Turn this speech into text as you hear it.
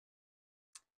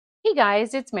Hey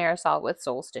guys, it's Marisol with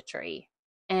Soul Stitchery.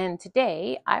 And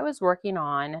today I was working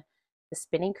on the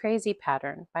Spinning Crazy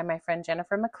pattern by my friend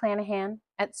Jennifer McClanahan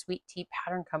at Sweet Tea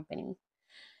Pattern Company.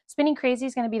 Spinning Crazy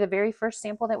is going to be the very first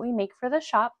sample that we make for the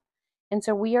shop. And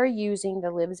so we are using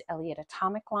the Libs Elliott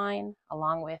Atomic line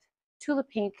along with Tula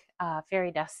Pink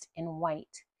Fairy Dust in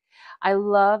white. I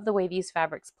love the way these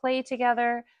fabrics play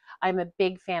together. I'm a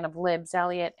big fan of Libs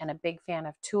Elliott and a big fan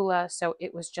of Tula, so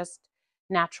it was just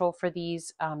natural for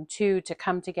these two to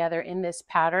come together in this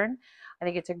pattern. I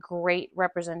think it's a great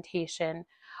representation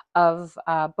of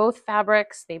both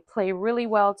fabrics. They play really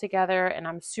well together, and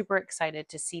I'm super excited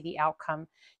to see the outcome.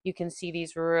 You can see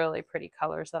these really pretty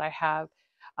colors that I have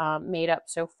made up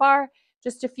so far.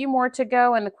 Just a few more to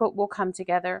go, and the quilt will come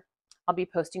together. I'll be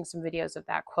posting some videos of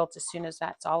that quilt as soon as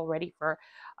that's all ready for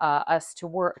us to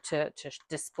work to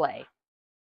display.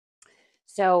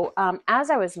 So as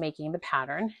I was making the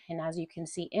pattern, and as you can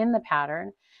see in the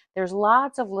pattern, there's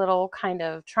lots of little kind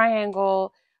of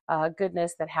triangle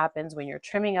goodness that happens when you're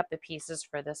trimming up the pieces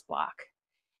for this block.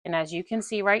 And as you can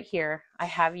see right here, I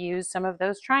have used some of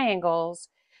those triangles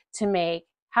to make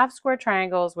half square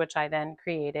triangles, which I then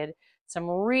created some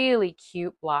really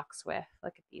cute blocks with.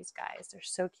 Look at these guys, they're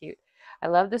so cute. I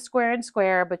love the square and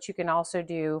square, but you can also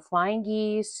do flying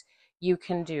geese, you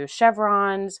can do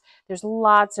chevrons, there's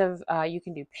lots of, you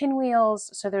can do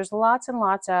pinwheels, so there's lots and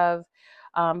lots of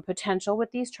potential with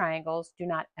these triangles. Do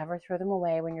not ever throw them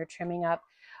away when you're trimming up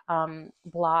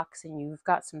blocks and you've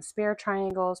got some spare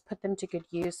triangles. Put them to good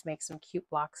use, make some cute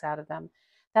blocks out of them.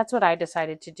 That's what I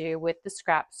decided to do with the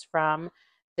scraps from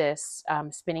this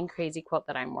Spinning Crazy quilt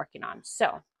that I'm working on.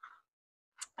 So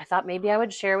I thought maybe I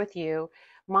would share with you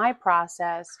my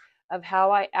process of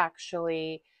how I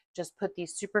actually just put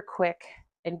these super quick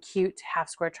and cute half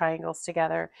square triangles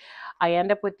together. I end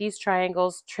up with these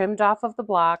triangles trimmed off of the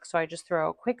block, so I just throw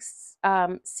a quick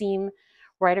seam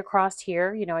right across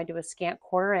here. You know, I do a scant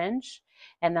 1/4 inch,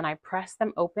 and then I press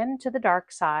them open to the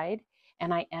dark side,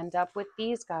 and I end up with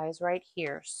these guys right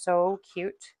here. So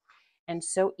cute and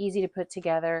so easy to put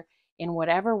together in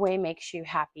whatever way makes you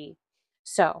happy.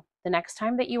 So the next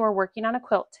time that you are working on a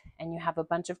quilt and you have a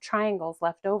bunch of triangles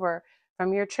left over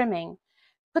from your trimming,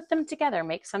 put them together,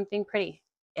 make something pretty.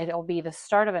 It'll be the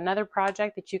start of another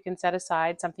project that you can set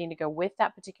aside, something to go with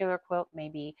that particular quilt,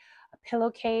 maybe a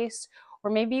pillowcase,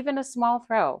 or maybe even a small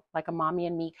throw, like a mommy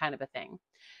and me kind of a thing.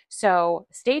 So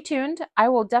stay tuned. I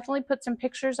will definitely put some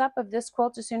pictures up of this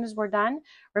quilt as soon as we're done.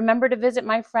 Remember to visit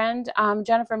my friend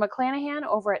Jennifer McClanahan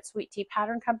over at Sweet Tea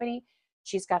Pattern Company.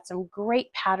 She's got some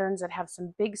great patterns that have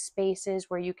some big spaces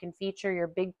where you can feature your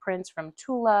big prints from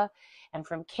Tula and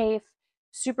from Kaif.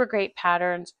 Super great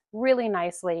patterns, really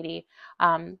nice lady.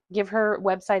 Give her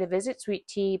website a visit,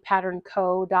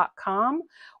 sweetteapatternco.com,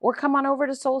 or come on over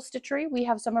to Soul Stitchery. We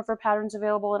have some of her patterns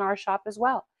available in our shop as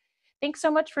well. Thanks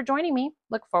so much for joining me.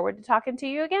 Look forward to talking to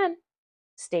you again.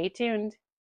 Stay tuned.